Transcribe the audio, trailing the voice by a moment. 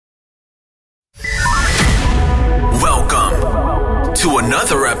to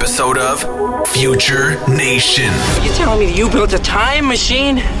another episode of Future Nation. You telling me you built a time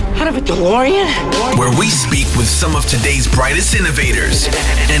machine out of a DeLorean? Where we speak with some of today's brightest innovators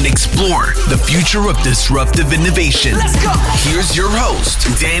and explore the future of disruptive innovation. Let's go! Here's your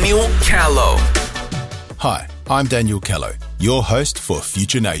host, Daniel Callow. Hi, I'm Daniel Callow, your host for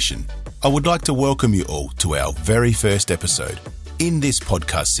Future Nation. I would like to welcome you all to our very first episode. In this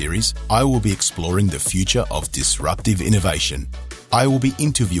podcast series, I will be exploring the future of disruptive innovation. I will be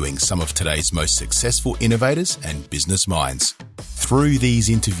interviewing some of today's most successful innovators and business minds. Through these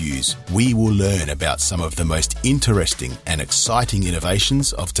interviews, we will learn about some of the most interesting and exciting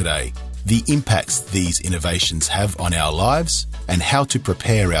innovations of today, the impacts these innovations have on our lives, and how to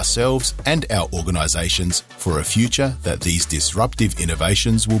prepare ourselves and our organizations for a future that these disruptive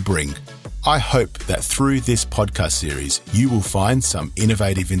innovations will bring. I hope that through this podcast series, you will find some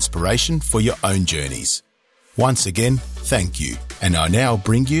innovative inspiration for your own journeys. Once again, thank you. And I now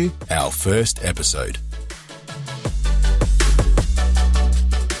bring you our first episode.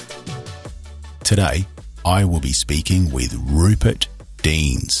 Today, I will be speaking with Rupert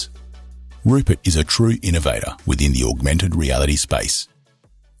Deans. Rupert is a true innovator within the augmented reality space.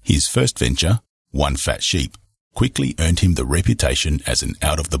 His first venture, One Fat Sheep, quickly earned him the reputation as an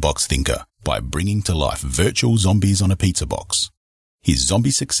out-of-the-box thinker by bringing to life virtual zombies on a pizza box. His zombie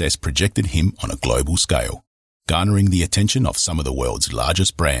success projected him on a global scale, garnering the attention of some of the world's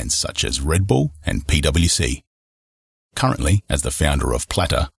largest brands such as Red Bull and PwC. Currently, as the founder of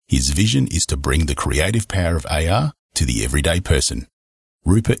Platter, his vision is to bring the creative power of AR to the everyday person.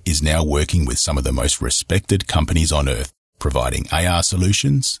 Rupert is now working with some of the most respected companies on earth, providing AR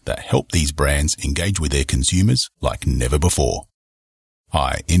solutions that help these brands engage with their consumers like never before.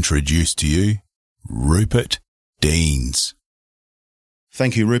 I introduce to you Rupert Deans.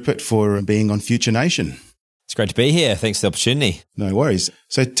 Thank you, Rupert, for being on Future Nation. It's great to be here. Thanks for the opportunity. No worries.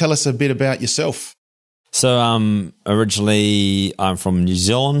 So tell us a bit about yourself. So originally I'm from New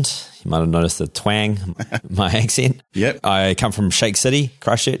Zealand. You might have noticed the twang, my accent. Yep. I come from Shake City,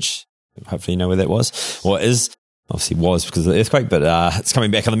 Christchurch. Hopefully you know where that was or is. Obviously was because of the earthquake, but it's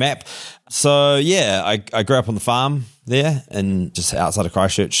coming back on the map. So yeah, I grew up on the farm there and just outside of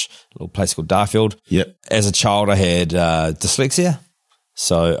Christchurch, a little place called Darfield. Yep. As a child, I had dyslexia.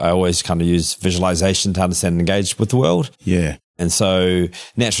 So I always kind of used visualization to understand and engage with the world. Yeah. And so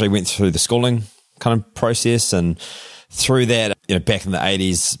naturally went through the schooling kind of process, and through that, back in the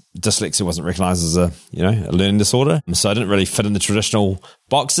 80s, dyslexia wasn't recognized as a learning disorder. So I didn't really fit in the traditional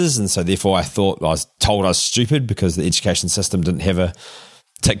boxes. And so therefore I was told I was stupid because the education system didn't have a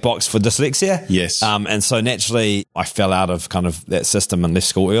tick box for dyslexia. Yes. And so naturally I fell out of kind of that system and left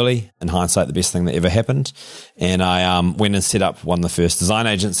school early. In hindsight, the best thing that ever happened. And I went and set up one of the first design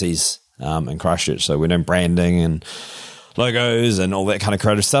agencies in Christchurch. So we're doing branding and logos and all that kind of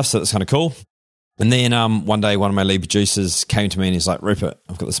creative stuff. So it's kind of cool. And then one day, one of my lead producers came to me and he's like, Rupert,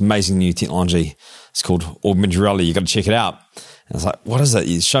 I've got this amazing new technology. It's called augmented reality. You got to check it out. And I was like, what is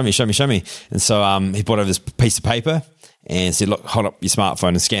it? Show me. And so he brought over this piece of paper and said, look, hold up your smartphone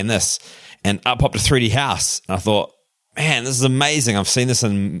and scan this. And up popped a 3D house. And I thought, man, this is amazing. I've seen this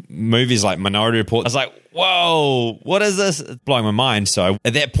in movies like Minority Report. I was like, whoa, what is this? It's blowing my mind. So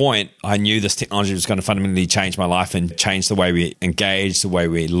at that point, I knew this technology was going to fundamentally change my life and change the way we engage, the way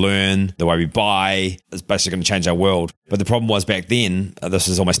we learn, the way we buy. It's basically going to change our world. But the problem was back then, this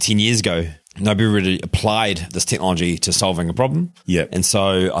was almost 10 years ago, nobody really applied this technology to solving a problem. Yeah. And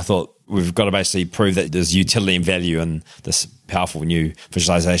so I thought, we've got to basically prove that there's utility and value in this powerful new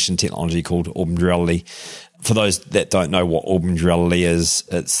visualization technology called augmented reality. For those that don't know what augmented reality is,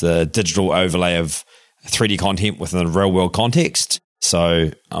 it's the digital overlay of 3D content within a real world context.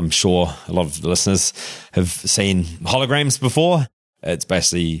 So I'm sure a lot of the listeners have seen holograms before. It's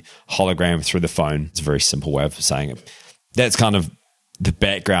basically hologram through the phone. It's a very simple way of saying it. That's kind of the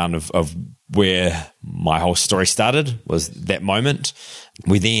background of where my whole story started, was that moment.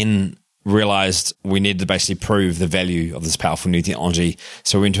 We then realized we needed to basically prove the value of this powerful new technology.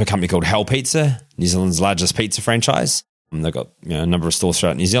 So we went to a company called Hell Pizza, New Zealand's largest pizza franchise. And they've got a number of stores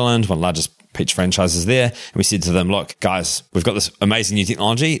throughout New Zealand, one of the largest pizza franchises there. And we said to them, look, guys, we've got this amazing new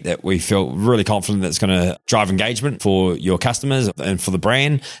technology that we feel really confident that's going to drive engagement for your customers and for the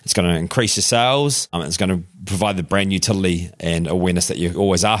brand. It's going to increase your sales. It's going to provide the brand utility and awareness that you're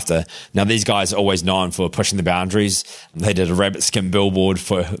always after. Now, these guys are always known for pushing the boundaries. They did a rabbit skin billboard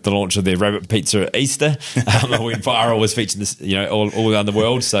for the launch of their rabbit pizza at Easter. Went viral, was featured this, all around the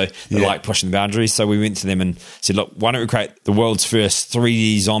world. So they like pushing the boundaries. So we went to them and said, look, why don't we create the world's first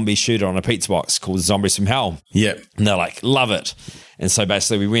 3D zombie shooter on a pizza box called Zombies from Hell? Yeah. And they're like, love it. And so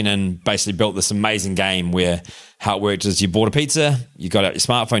basically we went in, basically built this amazing game where how it worked is you bought a pizza, you got out your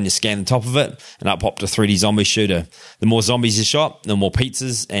smartphone, you scanned the top of it, and up popped a 3D zombie shooter. The more zombies you shot, the more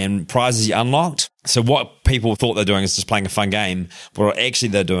pizzas and prizes you unlocked. So what people thought they're doing is just playing a fun game. What actually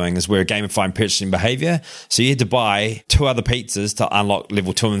they're doing is we're gamifying purchasing behavior. So you had to buy 2 other pizzas to unlock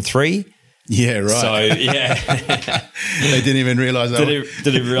level 2 and 3. Yeah, right. So, yeah. They didn't even realise that.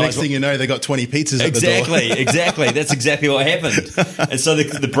 Didn't realise. Next thing you know, they got 20 pizzas at the door. Exactly. That's exactly what happened. And so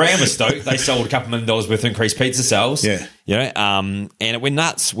the brand was stoked. They sold $2 million worth of increased pizza sales. Yeah. You know, and it went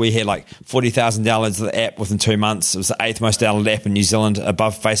nuts. We had like 40,000 downloads of the app within 2 months. It was the 8th most downloaded app in New Zealand,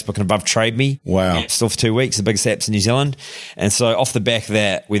 above Facebook and above Trade Me. Wow. Still for 2 weeks, the biggest apps in New Zealand. And so off the back of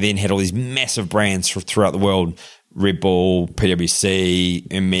that, we then had all these massive brands throughout the world. Red Bull,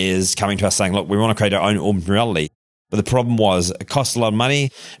 PwC, Hermes coming to us saying, look, we want to create our own augmented reality. But the problem was it cost a lot of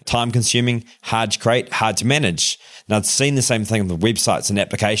money, time consuming, hard to create, hard to manage. Now, I've seen the same thing with websites and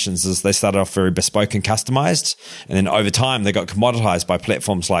applications as they started off very bespoke and customized. And then over time, they got commoditized by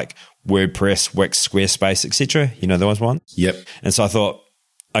platforms like WordPress, Wix, Squarespace, etc. You know those ones? Yep. And so I thought,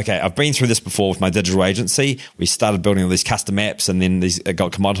 okay, I've been through this before with my digital agency. We started building all these custom apps and then these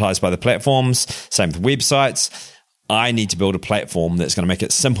got commoditized by the platforms. Same with websites. I need to build a platform that's going to make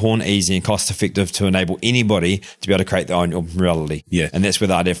it simple and easy and cost effective to enable anybody to be able to create their own augmented reality. Yeah. And that's where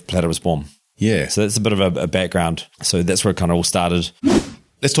the idea for Platter was born. Yeah. So that's a bit of a background. So that's where it kind of all started.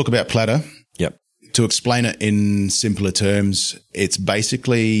 Let's talk about Platter. Yep. To explain it in simpler terms, it's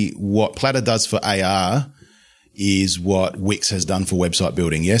basically what Platter does for AR is what Wix has done for website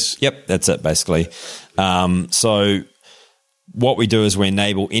building, yes? Yep, that's it basically. So what we do is we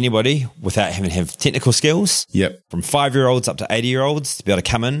enable anybody without having to have technical skills. Yep. From 5-year-olds up to 80-year-olds to be able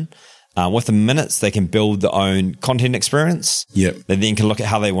to come in. Within minutes, they can build their own content experience. Yep. They then can look at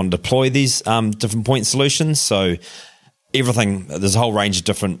how they want to deploy these different point solutions. So everything, there's a whole range of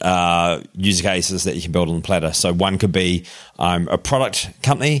different user cases that you can build on Platter. So one could be I'm a product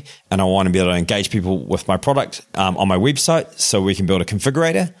company and I want to be able to engage people with my product on my website. So we can build a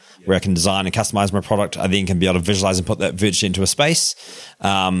configurator where I can design and customize my product. I then can be able to visualize and put that virtually into a space.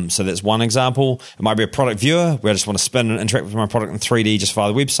 So that's one example. It might be a product viewer where I just want to spin and interact with my product in 3D just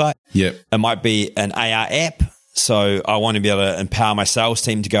via the website. Yep. It might be an AR app. So I want to be able to empower my sales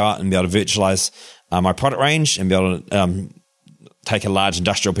team to go out and be able to virtualize my product range and be able to take a large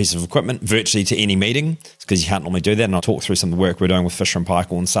industrial piece of equipment virtually to any meeting, because you can't normally do that. And I'll talk through some of the work we're doing with Fisher &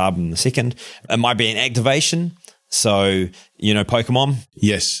 Paykel and Saab in a second. It might be an activation. So, you know, Pokemon.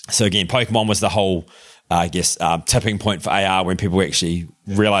 Yes. So again, Pokemon was the whole, tipping point for AR when people actually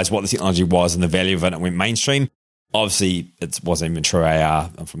realized what the technology was and the value of it and it went mainstream. Obviously, it wasn't even true AR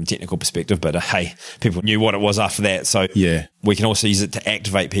from a technical perspective, but hey, people knew what it was after that. So yeah, we can also use it to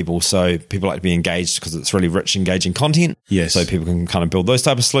activate people. So people like to be engaged because it's really rich, engaging content. Yes. So people can kind of build those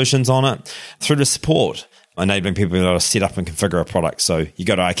type of solutions on it through to support, enabling people to be able to set up and configure a product. So you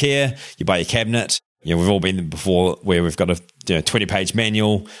go to IKEA, you buy your cabinet. You know, we've all been there before where we've got a 20-page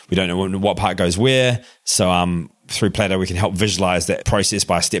manual. We don't know what part goes where. So through Platter, we can help visualize that process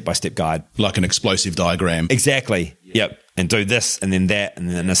by a step-by-step guide. Like an explosive diagram. Exactly. Yep. And do this and then that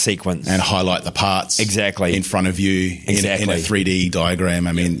and then a sequence. And highlight the parts. Exactly. In front of you in a 3D diagram.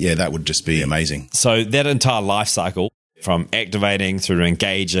 I mean, yeah, that would just be amazing. So that entire life cycle, from activating through to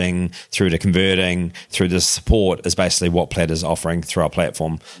engaging, through to converting, through to support, is basically what Platter's offering through our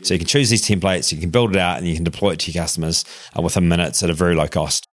platform. So you can choose these templates, you can build it out, and you can deploy it to your customers within minutes at a very low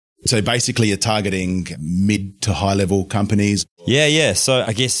cost. So basically you're targeting mid to high level companies. Yeah. So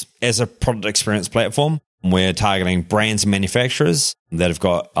I guess as a product experience platform, we're targeting brands and manufacturers that have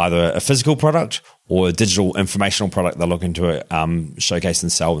got either a physical product or a digital informational product they're looking to showcase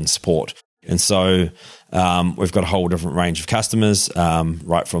and sell and support. And so we've got a whole different range of customers,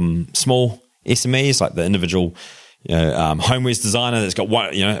 right from small SMEs like the individual homewares designer that's got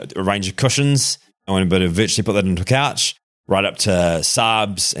one, a range of cushions. I want to be able to virtually put that into a couch, right up to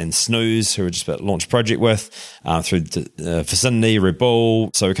Saabs and Snooze, who we're just about to launch a project with, through Vicinity, Red Bull.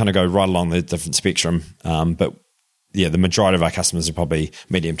 So we kind of go right along the different spectrum. But yeah, the majority of our customers are probably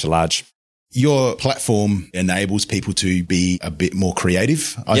medium to large. Your platform enables people to be a bit more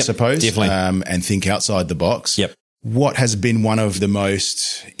creative, I suppose. Definitely. And think outside the box. Yep. What has been one of the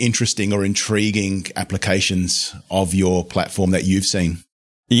most interesting or intriguing applications of your platform that you've seen?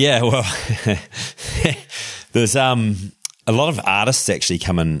 Yeah, well, there's a lot of artists actually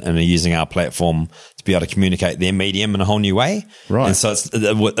come in and are using our platform to be able to communicate their medium in a whole new way. Right. And so it's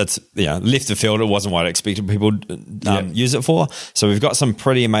left the field. It wasn't what I expected people use it for. So we've got some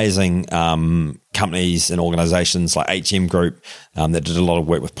pretty amazing companies and organizations like HM Group that did a lot of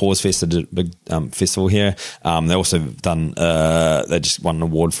work with Pause Fest. They did a big festival here. They also done, they just won an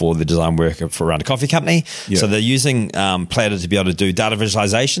award for the design work for around a coffee company. Yeah. So they're using Platter to be able to do data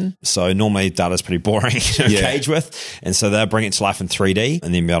visualization. So normally data is pretty boring to engage with. And so they'll bring it to life in 3D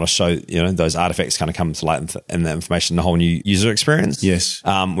and then be able to show, those artifacts kind of come to light and the information, the whole new user experience. Yes.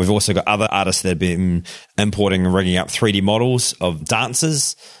 We've also got other artists that have been importing and rigging up 3D models of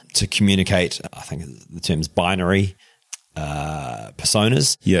dancers to communicate, I think the term's binary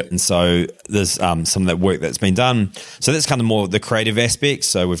personas. Yep. And so there's some of that work that's been done. So that's kind of more the creative aspect.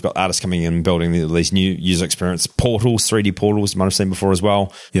 So we've got artists coming in and building these new user experience portals, 3D portals you might have seen before as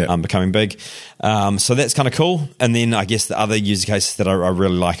well, becoming big. So that's kind of cool. And then I guess the other user cases that I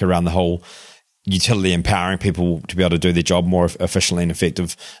really like around the whole utility, empowering people to be able to do their job more efficiently and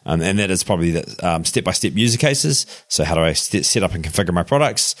effective. And that is probably the step-by-step user cases. So how do I set up and configure my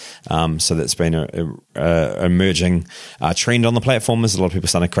products? So that's been an emerging trend on the platform. Is a lot of people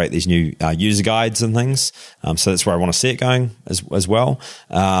starting to create these new user guides and things. So that's where I want to see it going as well.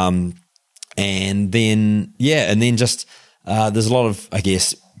 And then just there's a lot of, I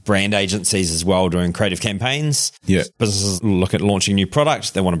guess, brand agencies as well doing creative campaigns. Yeah. Businesses look at launching new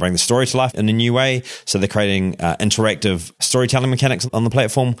products. They want to bring the story to life in a new way. So they're creating interactive storytelling mechanics on the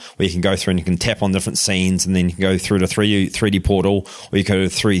platform where you can go through and you can tap on different scenes and then you can go through to 3D portal or you go to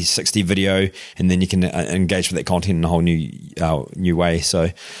 360 video and then you can engage with that content in a whole new way. So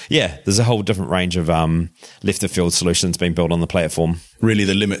yeah, there's a whole different range of left of field solutions being built on the platform. Really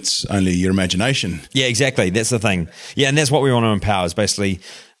the limit's only your imagination. Yeah, exactly. That's the thing. Yeah, and that's what we want to empower is basically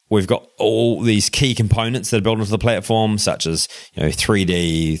we've got all these key components that are built into the platform, such as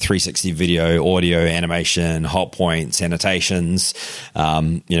 3D, 360 video, audio, animation, hot points, annotations.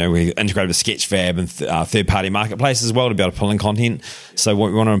 We integrate with Sketchfab and third-party marketplaces as well to be able to pull in content. So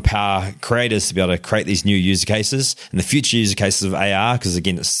what we want to empower creators to be able to create these new user cases and the future user cases of AR, because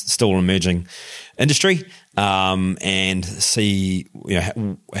again, it's still an emerging industry, and see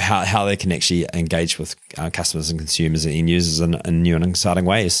how they can actually engage with customers and consumers and end users in new and exciting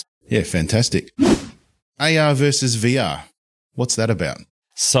ways. Yeah, fantastic. AR versus VR. What's that about?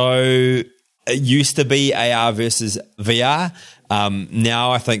 So it used to be AR versus VR.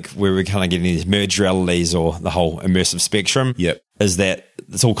 Now I think where we're kind of getting these merged realities or the whole immersive spectrum is that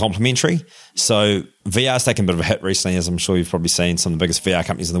it's all complementary. So VR's taken a bit of a hit recently, as I'm sure you've probably seen. Some of the biggest VR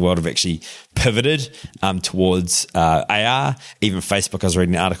companies in the world have actually pivoted towards AR. Even Facebook, I was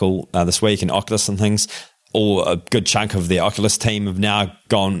reading an article this week, and Oculus and things, a good chunk of the Oculus team have now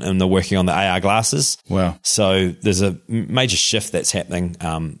gone and they're working on the AR glasses. Wow. So there's a major shift that's happening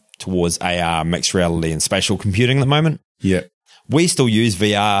towards AR, mixed reality and spatial computing at the moment. Yeah. We still use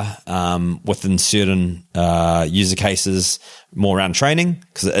VR within certain user cases more around training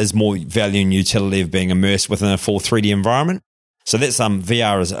because it is more value and utility of being immersed within a full 3D environment. So that's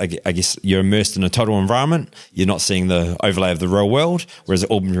VR is, I guess, you're immersed in a total environment. You're not seeing the overlay of the real world, whereas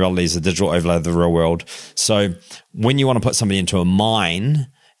augmented reality is a digital overlay of the real world. So when you want to put somebody into a mine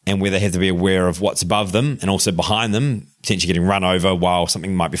and where they have to be aware of what's above them and also behind them, potentially getting run over while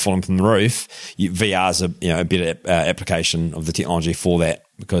something might be falling from the roof, VR is a better application of the technology for that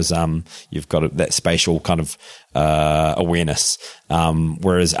because you've got that spatial kind of awareness.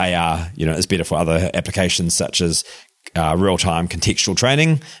 Whereas AR, is better for other applications such as real-time contextual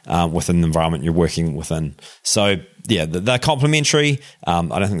training within the environment you're working within. So, yeah, they're complementary. I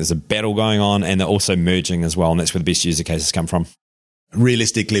don't think there's a battle going on, and they're also merging as well, and that's where the best user cases come from.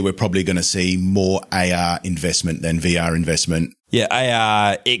 Realistically, we're probably going to see more AR investment than VR investment. Yeah,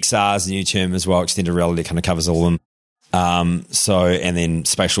 AR, XR is the new term as well. Extended reality kind of covers all of them. And then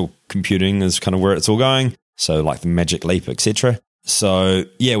spatial computing is kind of where it's all going. So like the Magic Leap, etc. So,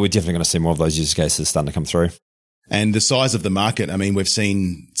 yeah, we're definitely going to see more of those use cases starting to come through. And the size of the market, I mean, we've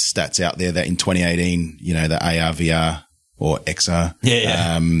seen stats out there that in 2018, the AR, VR or XR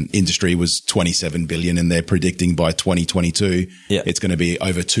industry was 27 billion and they're predicting by 2022 it's going to be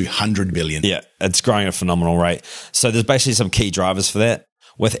over 200 billion. Yeah, it's growing at a phenomenal rate. So there's basically some key drivers for that.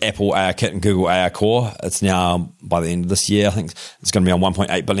 With Apple ARKit and Google AR Core, it's now, by the end of this year, I think it's going to be on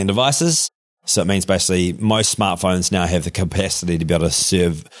 1.8 billion devices. So it means basically most smartphones now have the capacity to be able to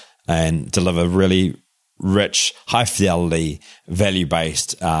serve and deliver really rich, high-fidelity,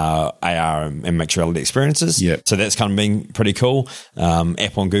 value-based AR and mixed reality experiences. Yep. So that's kind of been pretty cool.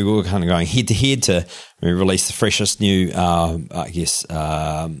 Apple and Google are kind of going head-to-head to release the freshest new,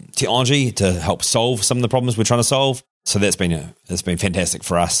 technology to help solve some of the problems we're trying to solve. So it's been fantastic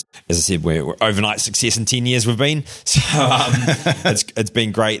for us. As I said, we're overnight success in 10 years we've been. So it's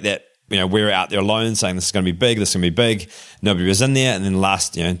been great that, we're out there alone saying this is going to be big, this is going to be big. Nobody was in there. And then the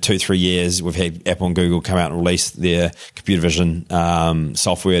last, 2-3 years, we've had Apple and Google come out and release their computer vision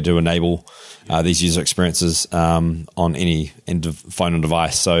software to enable these user experiences on any end of phone or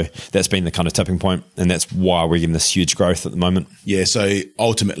device. So that's been the kind of tipping point, and that's why we're getting this huge growth at the moment. Yeah, so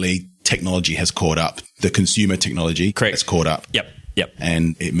ultimately technology has caught up. The consumer technology has caught up. Yep.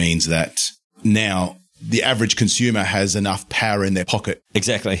 And it means that now the average consumer has enough power in their pocket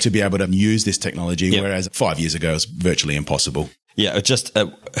to be able to use this technology, whereas 5 years ago it was virtually impossible. Yeah, it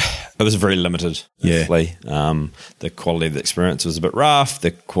was very limited. Actually. The quality of the experience was a bit rough.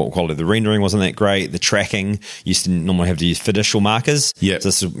 The quality of the rendering wasn't that great. The tracking, you used to normally have to use fiducial markers. Yeah,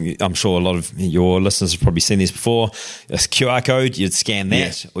 so I'm sure a lot of your listeners have probably seen these before. A QR code, you'd scan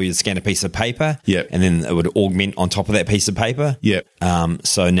that, or you'd scan a piece of paper. Yeah, and then it would augment on top of that piece of paper. Yeah.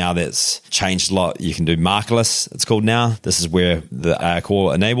 So now that's changed a lot. You can do markerless, it's called now. This is where the AR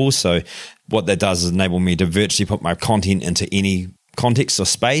Core enables. So what that does is enable me to virtually put my content into any context or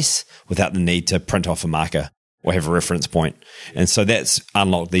space without the need to print off a marker or have a reference point. And so that's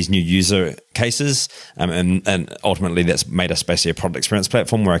unlocked these new user cases. And ultimately that's made us basically a product experience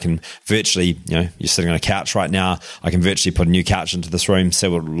platform where I can virtually, you're sitting on a couch right now. I can virtually put a new couch into this room, see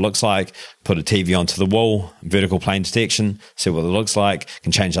what it looks like, put a TV onto the wall, vertical plane detection, see what it looks like,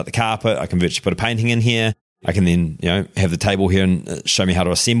 can change out the carpet. I can virtually put a painting in here. I can then, have the table here and show me how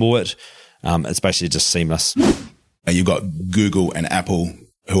to assemble it. It's basically just seamless. You've got Google and Apple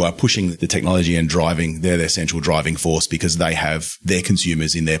who are pushing the technology and driving. They're their central driving force because they have their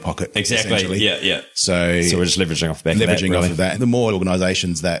consumers in their pocket. Exactly. Yeah. So we're just leveraging off the back of that. The more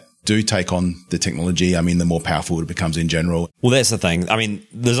organizations that do take on the technology, the more powerful it becomes in general. Well, that's the thing.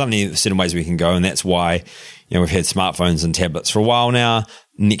 There's only certain ways we can go, and that's why we've had smartphones and tablets for a while now.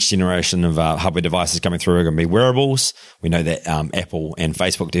 Next generation of hardware devices coming through are going to be wearables. We know that Apple and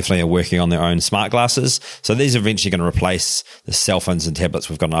Facebook definitely are working on their own smart glasses. So these are eventually going to replace the cell phones and tablets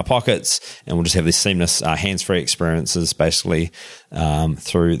we've got in our pockets, and we'll just have these seamless hands-free experiences basically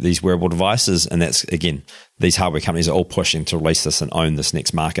through these wearable devices. And that's, again, these hardware companies are all pushing to release this and own this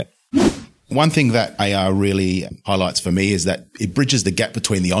next market. One thing that AR really highlights for me is that it bridges the gap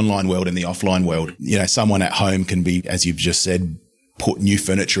between the online world and the offline world. Someone at home can be, as you've just said, put new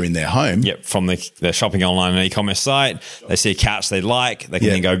furniture in their home. Yep, from the shopping online and e-commerce site. They see a couch they like. They can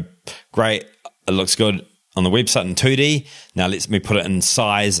then go, great, it looks good on the website in 2D. Now let's me put it in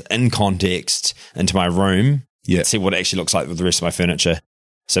size, in context, into my room. Yeah. See what it actually looks like with the rest of my furniture.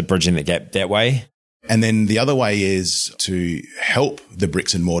 So bridging that gap that way. And then the other way is to help the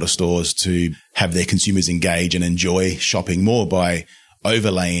bricks and mortar stores to have their consumers engage and enjoy shopping more by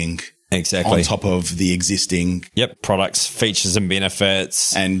overlaying on top of the existing products, features and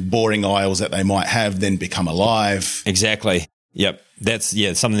benefits. And boring aisles that they might have then become alive. Exactly. Yep.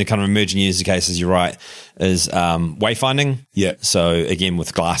 That's, something that kind of emerging use cases, you're right, is wayfinding. Yeah. So again,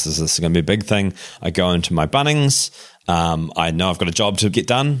 with glasses, this is going to be a big thing. I go into my Bunnings. I know I've got a job to get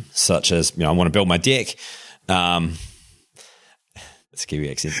done, such as, I want to build my deck. It's a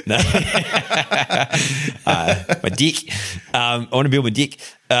Kiwi accent. No. My deck. I want to build my deck.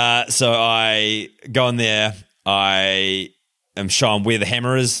 So I go in there. I am shown where the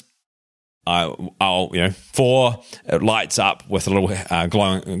hammer is. It lights up with a little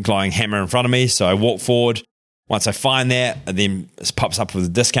glowing hammer in front of me. So I walk forward. Once I find that, it then pops up with a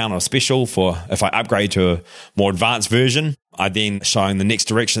discount or a special for if I upgrade to a more advanced version. I then showing the next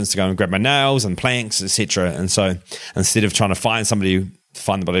directions to go and grab my nails and planks, etc. And so instead of trying to find somebody to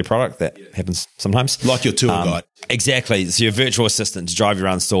find the bloody product, that happens sometimes. Like your tour guide. Exactly. So your virtual assistant to drive you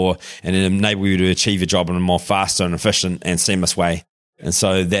around the store and enable you to achieve your job in a more faster and efficient and seamless way. And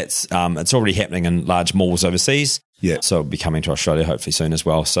so that's it's already happening in large malls overseas. Yeah. So it'll be coming to Australia hopefully soon as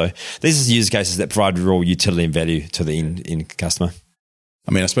well. So these are use cases that provide real utility and value to the end customer.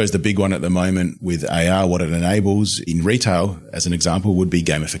 I suppose the big one at the moment with AR, what it enables in retail, as an example, would be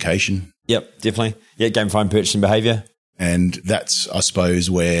gamification. Yep, definitely. Yeah, gamifying purchasing behavior. And that's, I suppose,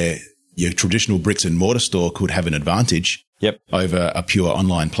 where your traditional bricks and mortar store could have an advantage. Yep. Over a pure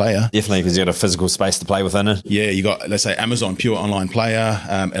online player. Definitely, because you've got a physical space to play within it. Yeah, you got, let's say, Amazon pure online player,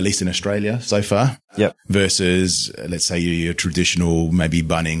 at least in Australia so far. Yep. Versus, let's say, your traditional maybe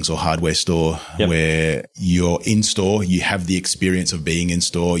Bunnings or hardware store where you're in store, you have the experience of being in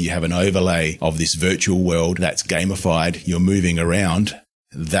store, you have an overlay of this virtual world that's gamified, you're moving around.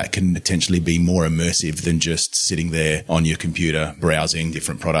 That can potentially be more immersive than just sitting there on your computer browsing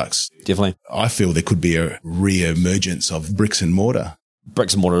different products. Definitely. I feel there could be a re-emergence of bricks and mortar.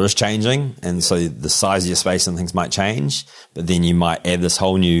 bricks and mortar is changing, and so the size of your space and things might change, but then you might add this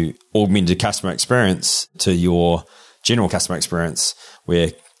whole new augmented customer experience to your general customer experience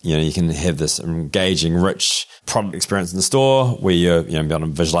where you can have this engaging, rich product experience in the store where you're be able to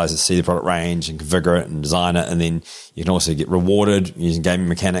visualize and see the product range and configure it and design it, and then you can also get rewarded using gaming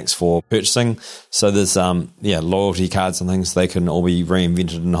mechanics for purchasing. So there's loyalty cards and things, they can all be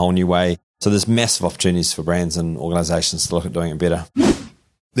reinvented in a whole new way. So there's massive opportunities for brands and organizations to look at doing it better.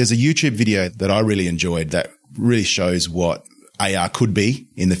 There's a YouTube video that I really enjoyed that really shows what AR could be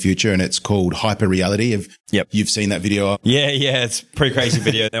in the future, and it's called Hyper Reality. Yep. You've seen that video? Yeah, it's a pretty crazy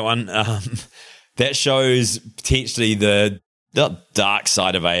video, that one. That shows potentially the not dark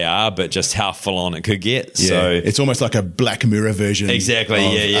side of AR, but just how full on it could get. Yeah, so it's almost like a Black Mirror version. Exactly.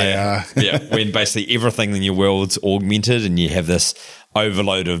 AR. Yeah. When basically everything in your world's augmented and you have this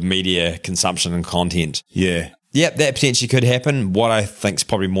overload of media consumption and content. Yeah. Yep, that potentially could happen. What I think is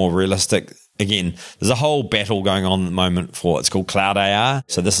probably more realistic, again, there's a whole battle going on at the moment for it's called cloud AR.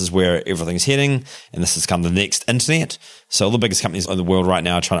 So this is where everything's heading, and this is kind of the next internet. So all the biggest companies in the world right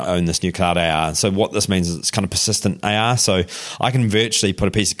now are trying to own this new cloud AR. So what this means is it's kind of persistent AR. So I can virtually put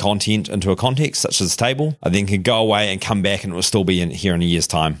a piece of content into a context, such as this table. I then can go away and come back, and it will still be here in a year's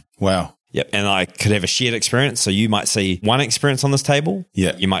time. Wow. Yep. And I could have a shared experience. So you might see one experience on this table.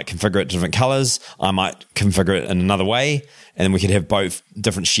 Yeah. You might configure it to different colors. I might configure it in another way. And then we could have both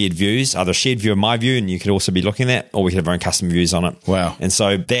different shared views, either a shared view of my view, and you could also be looking at, or we could have our own custom views on it. Wow. And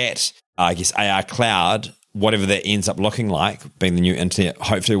so that, I guess, AR cloud, whatever that ends up looking like, being the new internet,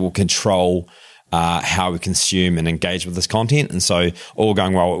 hopefully will control how we consume and engage with this content. And so all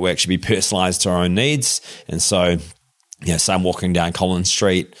going well, it will actually be personalized to our own needs. And so, say I'm walking down Collins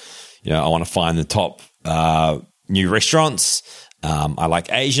Street, I want to find the top new restaurants. I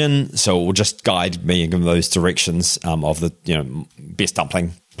like Asian, so it will just guide me and give those directions of the best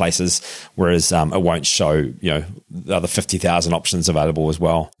dumpling places, whereas it won't show the other 50,000 options available as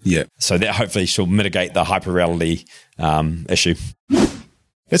well. Yeah. So that hopefully should mitigate the hyper reality issue.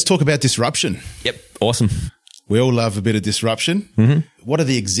 Let's talk about disruption. Yep, awesome. We all love a bit of disruption. Mm-hmm. What are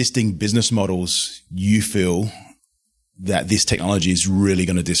the existing business models you feel that this technology is really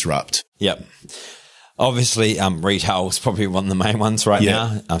going to disrupt? Yep. Obviously, retail is probably one of the main ones right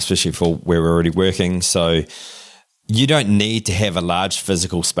now, especially for where we're already working. So you don't need to have a large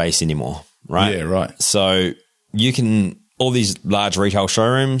physical space anymore, right? Yeah, right. So you can, all these large retail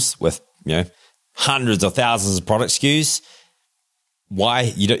showrooms with, hundreds of thousands of product SKUs. Why?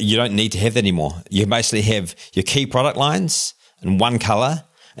 You don't need to have that anymore. You basically have your key product lines in one color,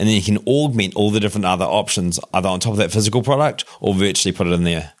 and then you can augment all the different other options either on top of that physical product or virtually put it in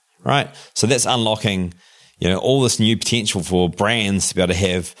there, right? So that's unlocking, all this new potential for brands to be able to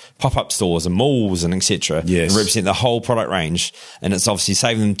have pop-up stores and malls and et cetera. Yes. And represent the whole product range. And it's obviously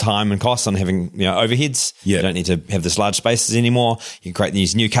saving them time and costs on having, overheads. Yeah. You don't need to have this large spaces anymore. You can create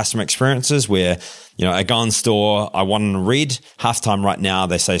these new customer experiences where, I go in store, I want in red. Half the time right now,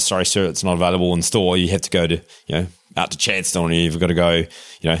 they say, sorry, sir, it's not available in store. You have to go to, out to Chadstone, or you've got to go,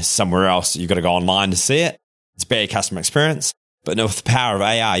 somewhere else. You've got to go online to see it. It's bad customer experience. But with the power of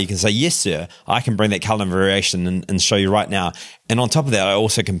AR, you can say, yes, sir, I can bring that color and variation and show you right now. And on top of that, I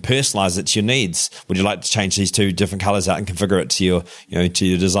also can personalize it to your needs. Would you like to change these two different colors out and configure it to your, to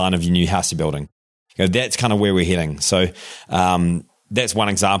your design of your new house you're building? That's kind of where we're heading. So, that's one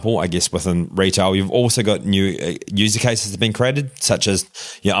example, I guess, within retail. You've also got new user cases that have been created, such as,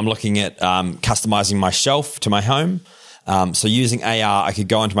 I'm looking at customizing my shelf to my home. So using AR, I could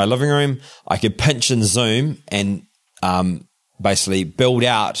go into my living room, I could pinch and zoom and basically build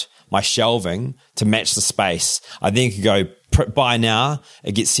out my shelving to match the space. I then could go buy now,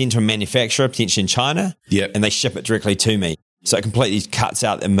 it gets sent to a manufacturer, potentially in China, and they ship it directly to me. So it completely cuts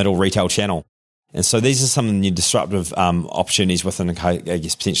out the middle retail channel. And so these are some of the new disruptive opportunities within, I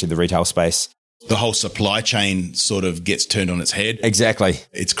guess, potentially the retail space. The whole supply chain sort of gets turned on its head. Exactly.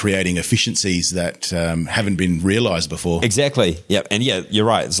 It's creating efficiencies that haven't been realized before. Exactly. Yep. And you're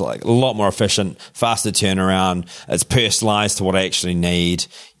right. It's like a lot more efficient, faster turnaround. It's personalized to what I actually need.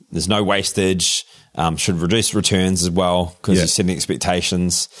 There's no wastage. Should reduce returns as well because you're setting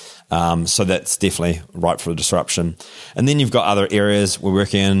expectations. So that's definitely right for the disruption. And then you've got other areas we're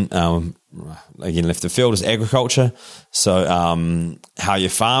working in. Again, left of field is agriculture. So how your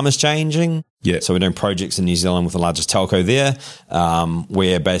farm is changing. Yeah. So we're doing projects in New Zealand with the largest telco there,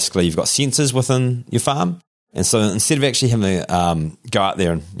 where basically you've got sensors within your farm. And so instead of actually having to go out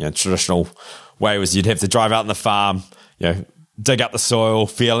there and traditional way was you'd have to drive out in the farm, dig up the soil,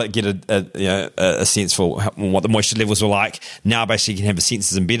 feel it, get a sense for what the moisture levels were like. Now basically you can have the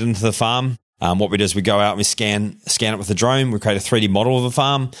sensors embedded into the farm. What we do is we go out and we scan it with a drone. We create a 3D model of a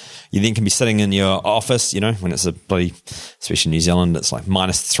farm. You then can be sitting in your office, when it's a bloody, especially in New Zealand, it's like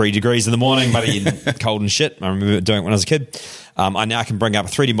 -3 degrees in the morning, bloody cold and shit. I remember doing it when I was a kid. I now can bring up a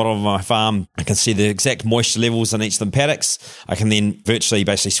 3D model of my farm. I can see the exact moisture levels in each of the paddocks. I can then virtually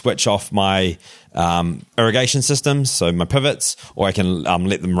basically switch off my irrigation systems, so my pivots, or I can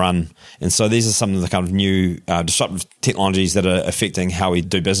let them run. And so these are some of the kind of new disruptive technologies that are affecting how we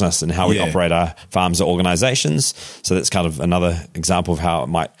do business and how we operate our farms or organizations. So that's kind of another example of how it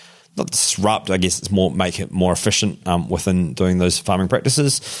might not disrupt, I guess it's more make it more efficient within doing those farming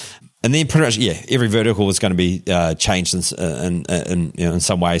practices. And then pretty much, every vertical is going to be changed in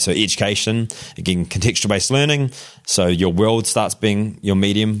some way. So education, again, contextual-based learning. So your world starts being your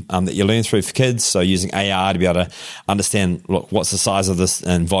medium that you learn through for kids. So using AR to be able to understand, look, what's the size of this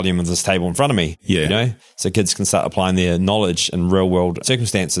and volume of this table in front of me? So kids can start applying their knowledge in real-world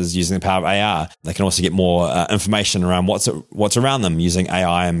circumstances using the power of AR. They can also get more information around what's around them using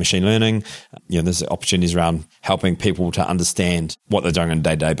AI and machine learning. There's opportunities around helping people to understand what they're doing on a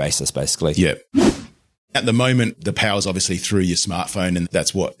day-to-day basis, basically. Yeah. At the moment, the power's obviously through your smartphone, and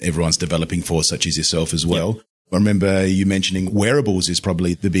that's what everyone's developing for, such as yourself as well. Yep. I remember you mentioning wearables is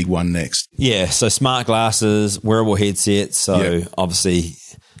probably the big one next. Yeah, so smart glasses, wearable headsets. So obviously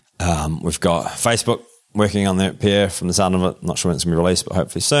we've got Facebook working on that pair from the sound of it. Not sure when it's going to be released, but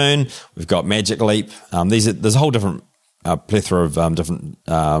hopefully soon. We've got Magic Leap. There's a whole different plethora of different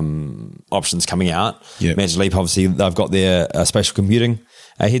options coming out. Yep. Magic Leap, obviously, they've got their spatial computing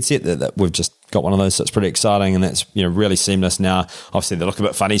headset that we've just got one of those, so it's pretty exciting, and that's really seamless now. Obviously, they look a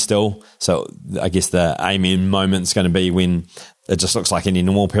bit funny still, so I guess the aiming moment's going to be when it just looks like any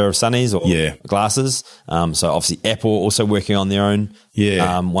normal pair of sunnies or glasses. So obviously, Apple also working on their own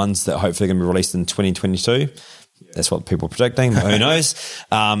ones that hopefully are going to be released in 2022. That's what people are predicting, but who knows?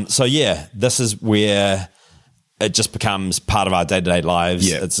 This is where it just becomes part of our day-to-day lives.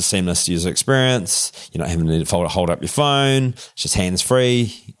 Yeah. It's a seamless user experience. You're not having to hold up your phone. It's just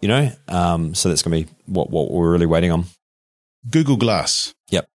hands-free, So that's going to be what we're really waiting on. Google Glass.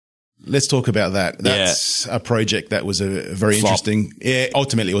 Yep. Let's talk about that. That's a project that was a very interesting. Yeah,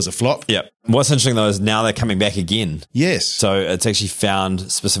 ultimately it was a flop. Yep. What's interesting though is now they're coming back again. Yes. So it's actually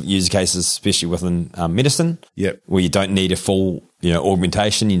found specific use cases, especially within medicine. Yep. Where you don't need a full,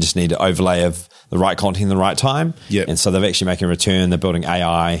 augmentation. You just need an overlay of the right content in the right time. Yep. And so they're actually making a return. They're building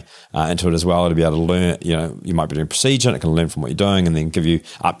AI into it as well to be able to learn. You might be doing a procedure and it can learn from what you're doing and then give you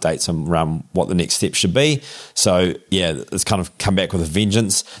updates around what the next step should be. So it's kind of come back with a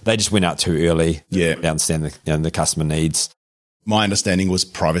vengeance. They just went out too early. Yeah. They understand the customer needs. My understanding was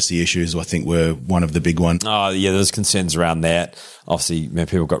privacy issues, I think, were one of the big ones. Oh, yeah, there's concerns around that. Obviously,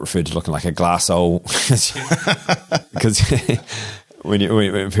 people got referred to looking like a glass hole because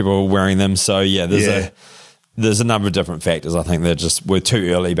when people were wearing them. So, there's a number of different factors. I think we're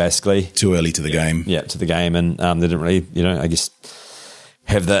too early, basically. Too early to the game. Yeah, to the game. And they didn't really, I guess,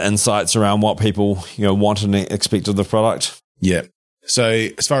 have the insights around what people, want and expect of the product. Yeah. So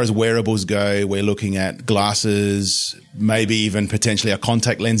as far as wearables go, we're looking at glasses, maybe even potentially a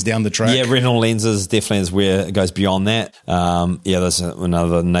contact lens down the track. Yeah, retinal lenses definitely is where it goes beyond that. There's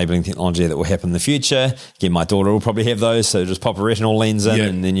another enabling technology that will happen in the future. Again, my daughter will probably have those, so just pop a retinal lens in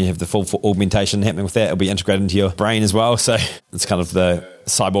and then you have the full augmentation happening with that. It'll be integrated into your brain as well. So it's kind of the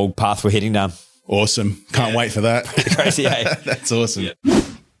cyborg path we're heading down. Awesome. Can't wait for that. Crazy, eh? That's awesome. Yeah.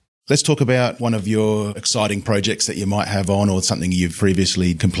 Let's talk about one of your exciting projects that you might have on or something you've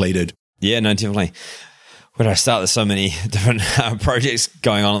previously completed. Yeah, no, definitely. Where do I start? There's so many different projects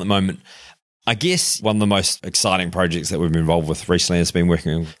going on at the moment. I guess one of the most exciting projects that we've been involved with recently has been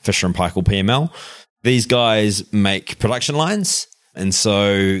working with Fisher & Paykel PML. These guys make production lines. And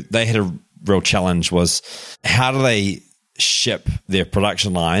so they had a real challenge was how do they ship their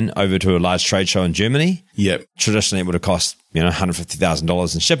production line over to a large trade show in Germany? Yep. Traditionally, it would have cost,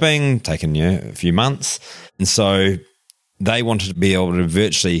 $150,000 in shipping, taken a few months. And so they wanted to be able to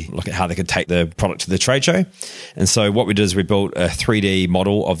virtually look at how they could take the product to the trade show. And so what we did is we built a 3D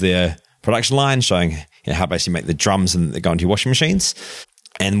model of their production line showing how basically make the drums and they go into your washing machines.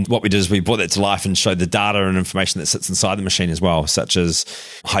 And what we did is we brought that to life and showed the data and information that sits inside the machine as well, such as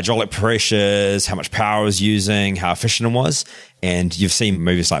hydraulic pressures, how much power it was using, how efficient it was. And you've seen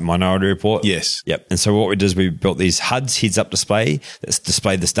movies like Minority Report. Yes. Yep. And so what we did is we built these HUDs, heads-up display, that's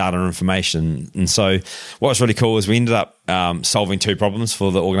displayed this data and information. And so what was really cool is we ended up solving two problems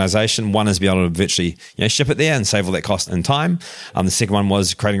for the organization. One is be able to virtually ship it there and save all that cost and time. The second one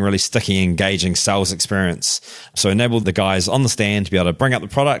was creating a really sticky, engaging sales experience. So enabled the guys on the stand to be able to bring up the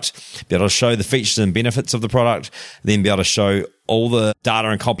product, be able to show the features and benefits of the product, then be able to show all the data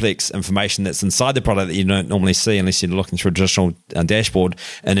and complex information that's inside the product that you don't normally see unless you're looking through a traditional dashboard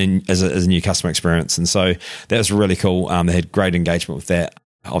and as a new customer experience. And so that was really cool. They had great engagement with that.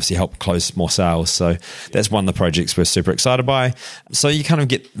 Obviously helped close more sales. So that's one of the projects we're super excited by. So you kind of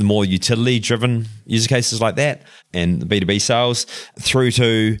get the more utility driven use cases like that and the B2B sales through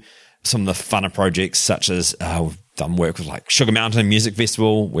to some of the funner projects such as we've done work with like Sugar Mountain Music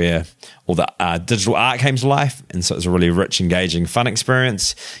Festival where all the digital art came to life. And so it was a really rich, engaging, fun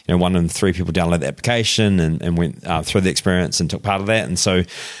experience. 1 in 3 people downloaded the application and went through the experience and took part of that. And so,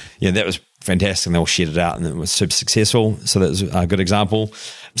 that was fantastic, and they all shared it out and it was super successful. So that was a good example.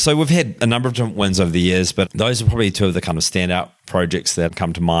 So we've had a number of different wins over the years, but those are probably 2 of the kind of standout projects that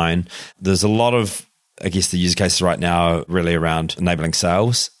come to mind. There's a lot of, I guess, the use cases right now are really around enabling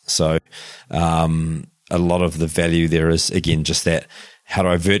sales. So a lot of the value there is, again, just that, how do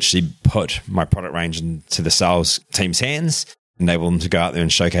I virtually put my product range into the sales team's hands, enable them to go out there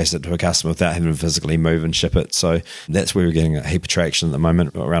and showcase it to a customer without having to physically move and ship it. So that's where we're getting a heap of traction at the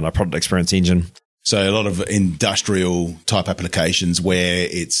moment around our product experience engine. So a lot of industrial type applications where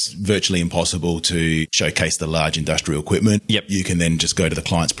it's virtually impossible to showcase the large industrial equipment. Yep. You can then just go to the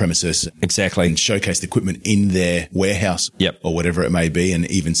client's premises. Exactly. And showcase the equipment in their warehouse. Yep. Or whatever it may be, and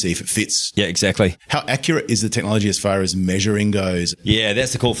even see if it fits. Yeah, exactly. How accurate is the technology as far as measuring goes? Yeah,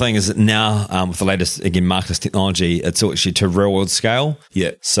 that's the cool thing is that now with the latest, again, markerless technology, it's actually to real world scale.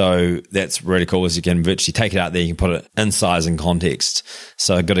 Yeah. So that's really cool is you can virtually take it out there, you can put it in size and context.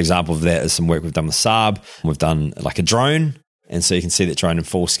 So a good example of that is some work we've done with Saab. We've done like a drone, and so you can see that drone in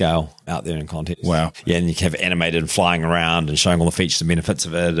full scale out there in context. Wow. Yeah, and you can have it animated and flying around and showing all the features and benefits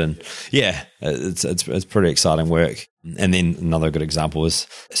of it. And yeah, it's pretty exciting work. And then another good example is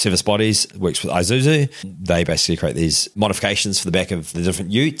Service Bodies, works with Isuzu. They basically create these modifications for the back of the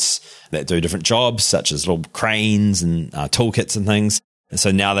different utes that do different jobs, such as little cranes and toolkits and things. And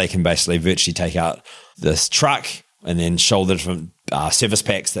so now they can basically virtually take out this truck and then show the different service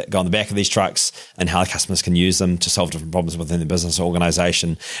packs that go on the back of these trucks and how customers can use them to solve different problems within the business or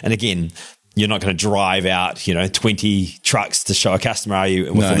organization. And again, you're not going to drive out, 20 trucks to show a customer, are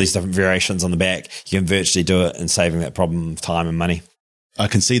you? With all these different variations on the back, you can virtually do it and saving that problem of time and money. I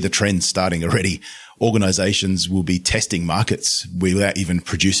can see the trend starting already. Organizations will be testing markets without even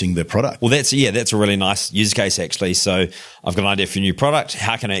producing the product. Well, that's a really nice use case, actually. So I've got an idea for a new product.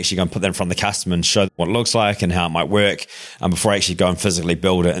 How can I actually go and put that in front of the customer and show what it looks like and how it might work before I actually go and physically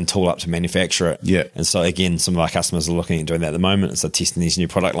build it and tool up to manufacture it? Yeah. And so, again, some of our customers are looking at doing that at the moment. So testing these new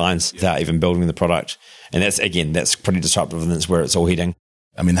product lines without even building the product. And that's pretty disruptive, and that's where it's all heading.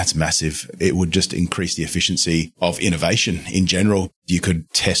 I mean, that's massive. It would just increase the efficiency of innovation in general. You could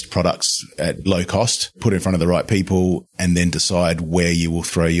test products at low cost, put it in front of the right people, and then decide where you will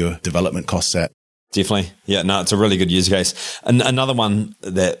throw your development costs at. Definitely. Yeah, no, it's a really good use case. And another one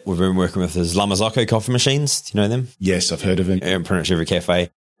that we've been working with is La Marzocco coffee machines. Do you know them? Yes, I've heard of them. In pretty much every cafe.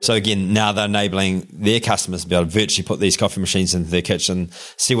 So again, now they're enabling their customers to be able to virtually put these coffee machines into their kitchen,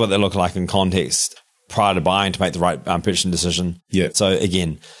 see what they look like in context prior to buying to make the right purchasing decision. Yeah. So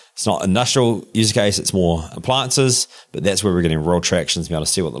again, it's not industrial use case, it's more appliances, but that's where we're getting real traction to be able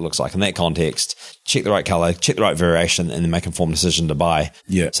to see what it looks like in that context, check the right color, check the right variation, and then make an informed decision to buy.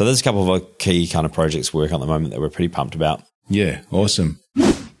 Yeah. So there's a couple of key kind of projects working on at the moment that we're pretty pumped about. Yeah, awesome.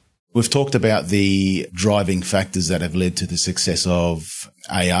 We've talked about the driving factors that have led to the success of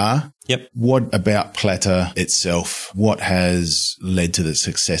AR. Yep. What about Platter itself? What has led to the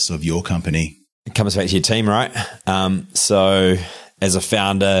success of your company? It comes back to your team, right? So as a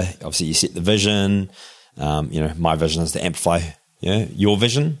founder, obviously you set the vision. My vision is to amplify your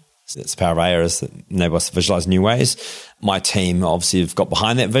vision. So that's the power of AR, is that enable us to visualize new ways. My team obviously have got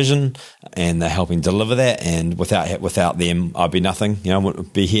behind that vision and they're helping deliver that. And without them, I'd be nothing. I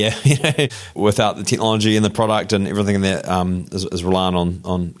wouldn't be here. Without the technology and the product and everything that is relying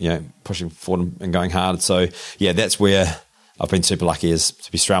on pushing forward and going hard. So yeah, that's where I've been super lucky, is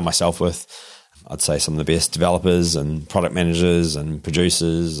to be surrounded myself with, I'd say, some of the best developers and product managers and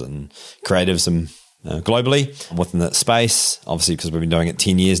producers and creatives and globally within that space. Obviously, because we've been doing it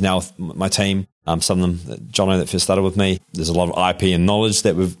 10 years now with my team. Some of them, Jono that first started with me, there's a lot of IP and knowledge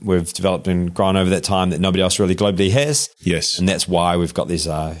that we've developed and grown over that time that nobody else really globally has. Yes. And that's why we've got these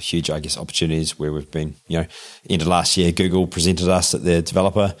huge, opportunities where we've been, end of last year, Google presented us at their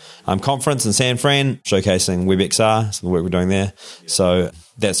developer conference in San Fran, showcasing WebXR, some of the work we're doing there. So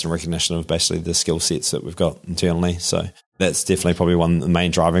that's a recognition of basically the skill sets that we've got internally. So that's definitely probably one of the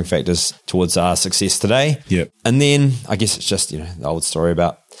main driving factors towards our success today. Yep. And then I guess it's just, the old story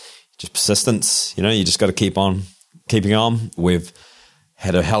about just persistence. You just got to keep on keeping on. We've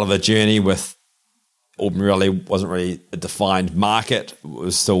had a hell of a journey with Auburn really wasn't really a defined market. It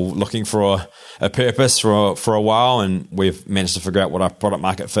was still looking for a purpose for a while, and we've managed to figure out what our product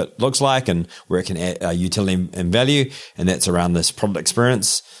market fit looks like and where it can add utility and value, and that's around this product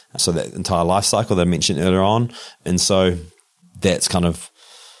experience. So that entire life cycle that I mentioned earlier on. And so that's kind of,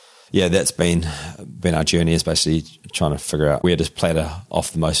 that's been our journey, is basically trying to figure out where to play to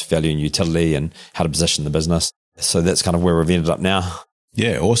off the most value and utility and how to position the business. So that's kind of where we've ended up now.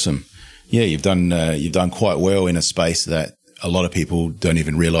 Yeah, awesome. Yeah, you've done quite well in a space that a lot of people don't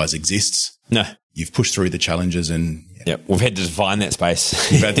even realize exists. No. You've pushed through the challenges and we've had to define that space.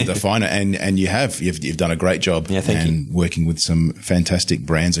 You've had to define it, and you've done a great job. Yeah, thank you. Working with some fantastic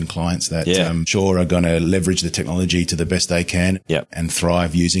brands and clients that I'm sure are going to leverage the technology to the best they can and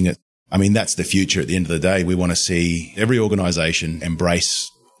thrive using it. I mean, that's the future at the end of the day. We want to see every organization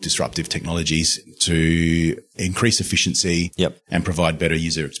embrace disruptive technologies to increase efficiency and provide better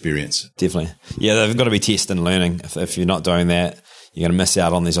user experience. Definitely. Yeah, they've got to be test and learning. If you're not doing that, you're going to miss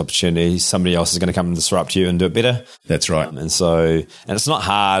out on these opportunities. Somebody else is going to come and disrupt you and do it better. That's right. And it's not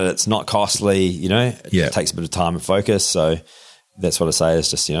hard. It's not costly, It takes a bit of time and focus. So that's what I say is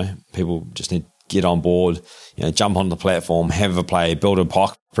just, people just need to get on board, jump on the platform, have a play, build a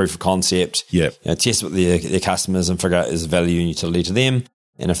POC, proof of concept, test with their customers and figure out is value and utility to them.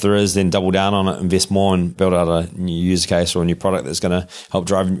 And if there is, then double down on it, invest more and build out a new use case or a new product that's going to help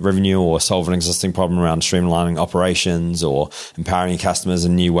drive revenue or solve an existing problem around streamlining operations or empowering your customers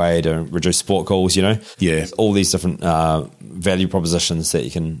in a new way to reduce support calls, Yeah. All these different value propositions that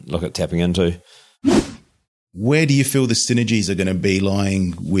you can look at tapping into. Where do you feel the synergies are going to be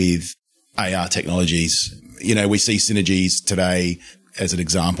lying with AR technologies? We see synergies today. As an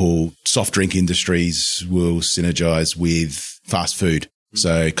example, soft drink industries will synergize with fast food.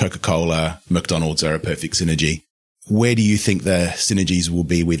 So Coca-Cola, McDonald's are a perfect synergy. Where do you think the synergies will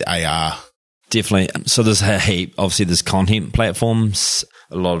be with AR? Definitely. So there's a heap. Obviously, there's content platforms.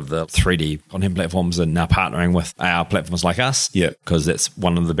 A lot of the 3D content platforms are now partnering with AR platforms like us. Yeah. Because that's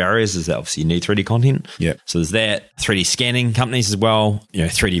one of the barriers, is that obviously you need 3D content. Yeah. So there's that. 3D scanning companies as well,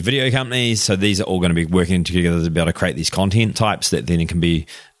 3D video companies. So these are all going to be working together to be able to create these content types that then can be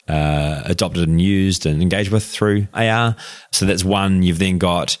adopted and used and engaged with through AR. So that's one. You've then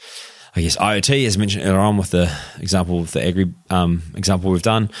got, I guess, IoT, as mentioned earlier on with the example of the agri example we've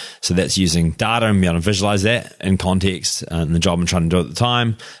done. So that's using data and being able to visualize that in context and the job I'm trying to do at the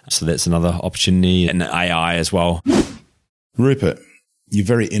time. So that's another opportunity, and AI as well. Rupert, you're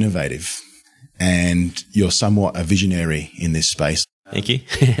very innovative and you're somewhat a visionary in this space. Thank you.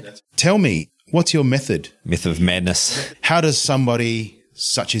 Tell me, what's your method? Method of madness. How does somebody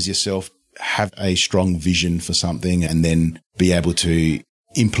such as yourself have a strong vision for something and then be able to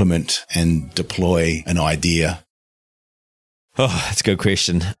implement and deploy an idea? Oh, that's a good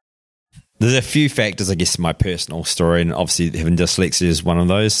question. There's a few factors, I guess, in my personal story, and obviously having dyslexia is one of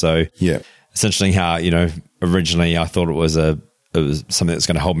those. So it's interesting how, originally I thought it was something that's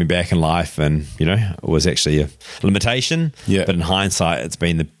going to hold me back in life, and, it was actually a limitation. Yeah. But in hindsight, it's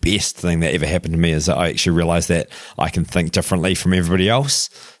been the best thing that ever happened to me, is that I actually realized that I can think differently from everybody else.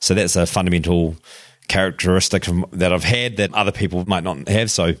 So that's a fundamental characteristic that I've had that other people might not have.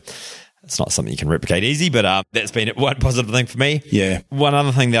 So it's not something you can replicate easy, but that's been one positive thing for me. Yeah. One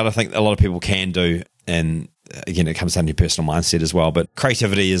other thing that I think a lot of people can do, and again, it comes down to your personal mindset as well, but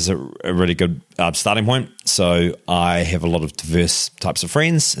creativity is a really good starting point. So I have a lot of diverse types of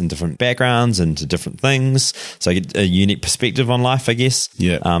friends and different backgrounds into different things. So I get a unique perspective on life, I guess.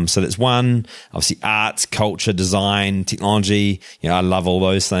 Yeah. So that's one. Obviously, arts, culture, design, technology. I love all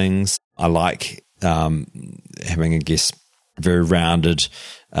those things. I like having, I guess, very rounded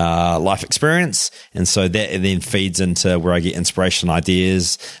life experience, and so that then feeds into where I get inspiration,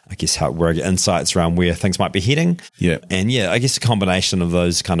 ideas, I guess where I get insights around where things might be heading. Yeah. And I guess a combination of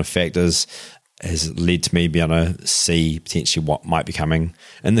those kind of factors has led to me being able to see potentially what might be coming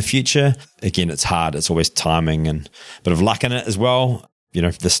in the future. Again, it's hard. It's always timing and a bit of luck in it as well.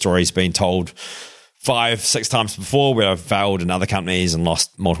 The story's been told 5-6 times before, where I've failed in other companies and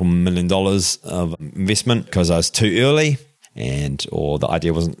lost multiple $1 million of investment because I was too early, or the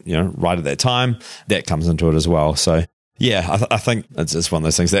idea wasn't right at that time. That comes into it as well. So I think it's one of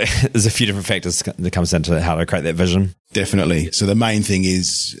those things that there's a few different factors that comes into how to create that vision. Definitely. So the main thing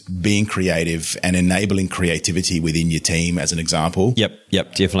is being creative and enabling creativity within your team, as an example. Yep,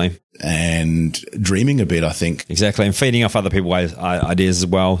 definitely. And dreaming a bit, I think. Exactly. And feeding off other people's ideas as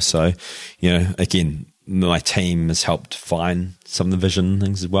well. So, again, my team has helped find some of the vision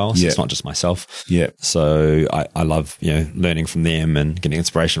things as well. So it's not just myself. Yeah. So I love, learning from them and getting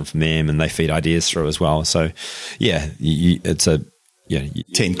inspiration from them, and they feed ideas through as well. So it's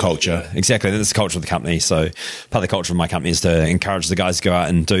team culture. Exactly. That's the culture of the company. So part of the culture of my company is to encourage the guys to go out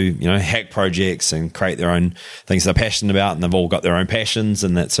and do, hack projects and create their own things they're passionate about, and they've all got their own passions,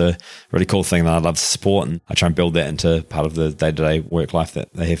 and that's a really cool thing that I love to support, and I try and build that into part of the day-to-day work life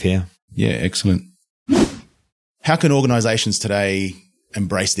that they have here. Yeah, excellent. How can organizations today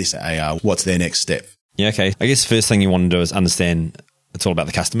embrace this at AR? What's their next step? Yeah, okay. I guess the first thing you want to do is understand it's all about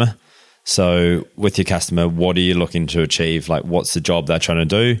the customer. So with your customer, what are you looking to achieve? Like, what's the job they're trying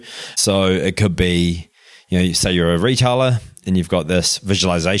to do? So it could be, say you're a retailer and you've got this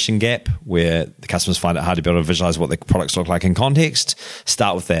visualization gap where the customers find it hard to be able to visualize what the products look like in context.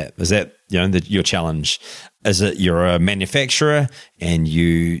 Start with that. Is that, your challenge? Is it you're a manufacturer and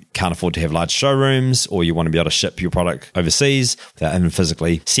you can't afford to have large showrooms, or you want to be able to ship your product overseas without having to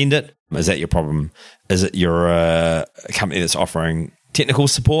physically send it? Is that your problem? Is it you're a company that's offering technical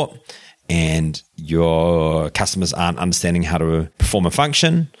support and your customers aren't understanding how to perform a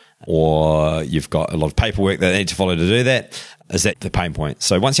function, or you've got a lot of paperwork that they need to follow to do that? Is that the pain point?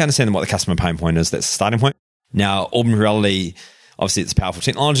 So once you understand what the customer pain point is, that's the starting point. Now, augmented reality, obviously it's powerful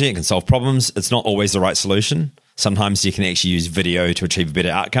technology. It can solve problems. It's not always the right solution. Sometimes you can actually use video to achieve a better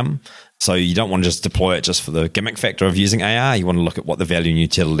outcome. So you don't want to just deploy it just for the gimmick factor of using AR. You want to look at what the value and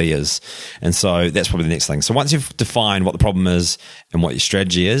utility is. And so that's probably the next thing. So once you've defined what the problem is and what your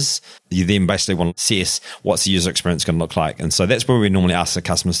strategy is, you then basically want to assess what's the user experience going to look like. And so that's where we normally ask the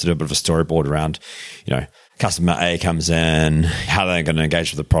customers to do a bit of a storyboard around, customer A comes in, how they're going to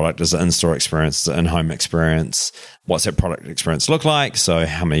engage with the product. Is it in-store experience? Is it in-home experience? What's that product experience look like? So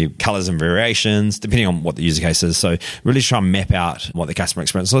how many colors and variations, depending on what the user case is. So really try and map out what the customer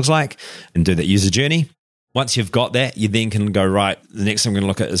experience looks like and do that user journey. Once you've got that, you then can go, right, the next thing we're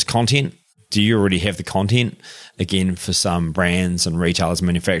going to look at is content. Do you already have the content? Again, for some brands and retailers,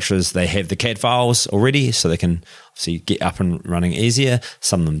 manufacturers, they have the CAD files already, so they can obviously get up and running easier.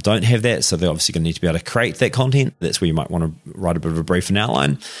 Some of them don't have that, so they're obviously going to need to be able to create that content. That's where you might want to write a bit of a brief and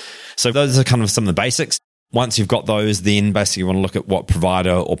outline. So those are kind of some of the basics. Once you've got those, then basically you want to look at what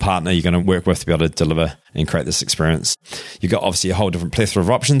provider or partner you're going to work with to be able to deliver and create this experience. You've got obviously a whole different plethora of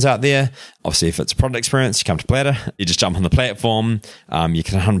options out there. Obviously, if it's a product experience, you come to Platter, you just jump on the platform. You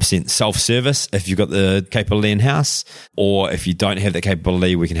can 100% self-service if you've got the capability in-house, or if you don't have that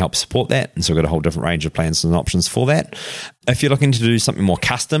capability, we can help support that. And so we've got a whole different range of plans and options for that. If you're looking to do something more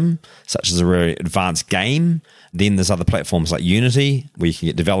custom, such as a really advanced game, then there's other platforms like Unity where you can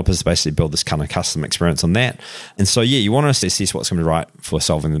get developers to basically build this kind of custom experience on that. And so, you want to assess what's going to be right for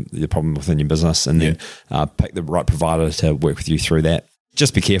solving the problem within your business, and then pick the right provider to work with you through that.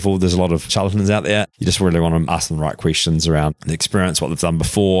 Just be careful. There's a lot of charlatans out there. You just really want to ask them the right questions around the experience, what they've done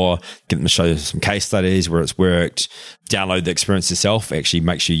before, get them to show some case studies where it's worked, download the experience yourself, actually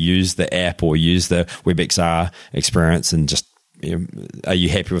make sure you use the app or use the WebXR experience, and just, are you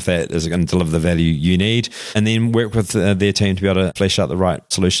happy with that? Is it going to deliver the value you need? And then work with their team to be able to flesh out the right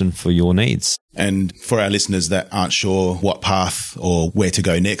solution for your needs. And for our listeners that aren't sure what path or where to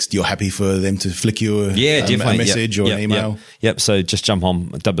go next, you're happy for them to flick you a message or an email? Yep. So just jump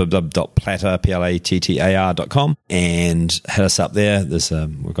on www.plattar.com and hit us up there. There's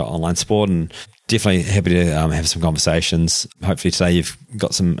we've got online support, and definitely happy to have some conversations. Hopefully today you've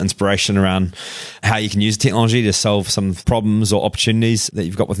got some inspiration around how you can use technology to solve some problems or opportunities that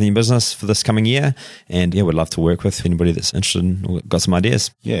you've got within your business for this coming year. And we'd love to work with anybody that's interested or got some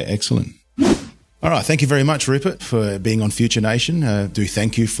ideas. Yeah, excellent. All right. Thank you very much, Rupert, for being on Future Nation. Do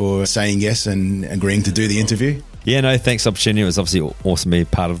thank you for saying yes and agreeing to do the interview. Yeah, no, thanks for the opportunity. It was obviously awesome to be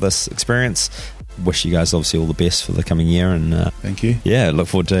part of this experience. Wish you guys obviously all the best for the coming year. And thank you. Yeah, look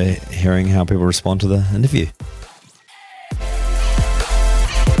forward to hearing how people respond to the interview.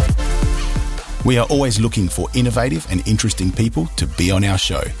 We are always looking for innovative and interesting people to be on our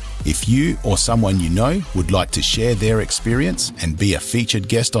show. If you or someone you know would like to share their experience and be a featured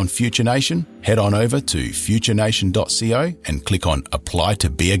guest on Future Nation, head on over to futurenation.co and click on Apply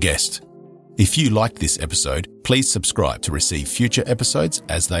to be a guest. If you liked this episode, please subscribe to receive future episodes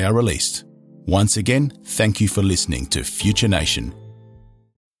as they are released. Once again, thank you for listening to Future Nation.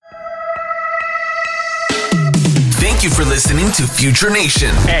 Thank you for listening to Future Nation.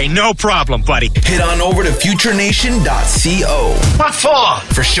 Hey, no problem, buddy. Head on over to futurenation.co. What for?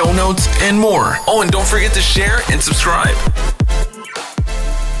 For show notes and more. Oh, and don't forget to share and subscribe.